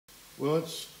Well,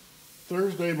 it's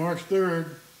Thursday, March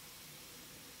 3rd.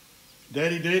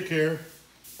 Daddy Daycare.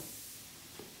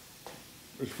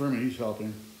 There's Fermi, he's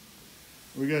helping.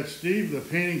 We got Steve, the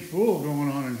painting fool, going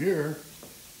on in here.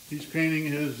 He's painting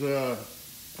his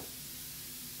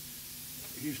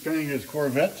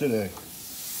Corvette today.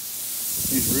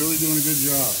 He's really doing a good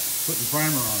job putting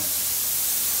primer on it.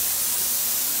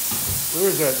 Where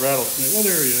is that rattlesnake? Oh,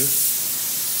 there he is.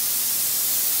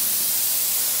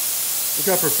 Look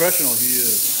how professional he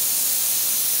is.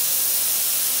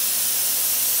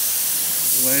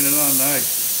 Laying it on nice.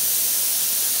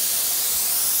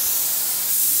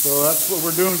 So that's what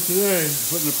we're doing today,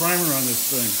 putting the primer on this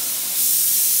thing.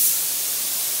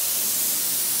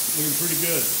 Looking pretty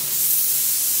good.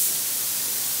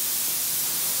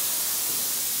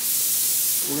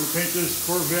 We're going to paint this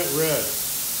Corvette red.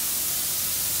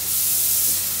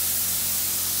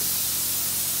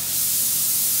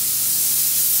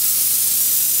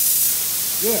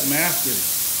 Yeah, master.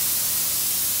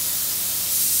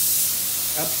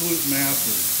 Absolute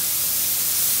master.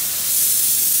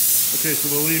 Okay, so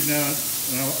we'll leave now,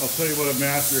 and I'll tell you what a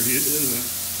master he isn't.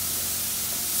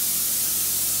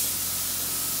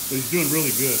 But he's doing really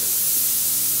good.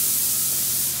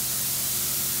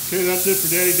 Okay, that's it for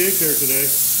Daddy Daycare today.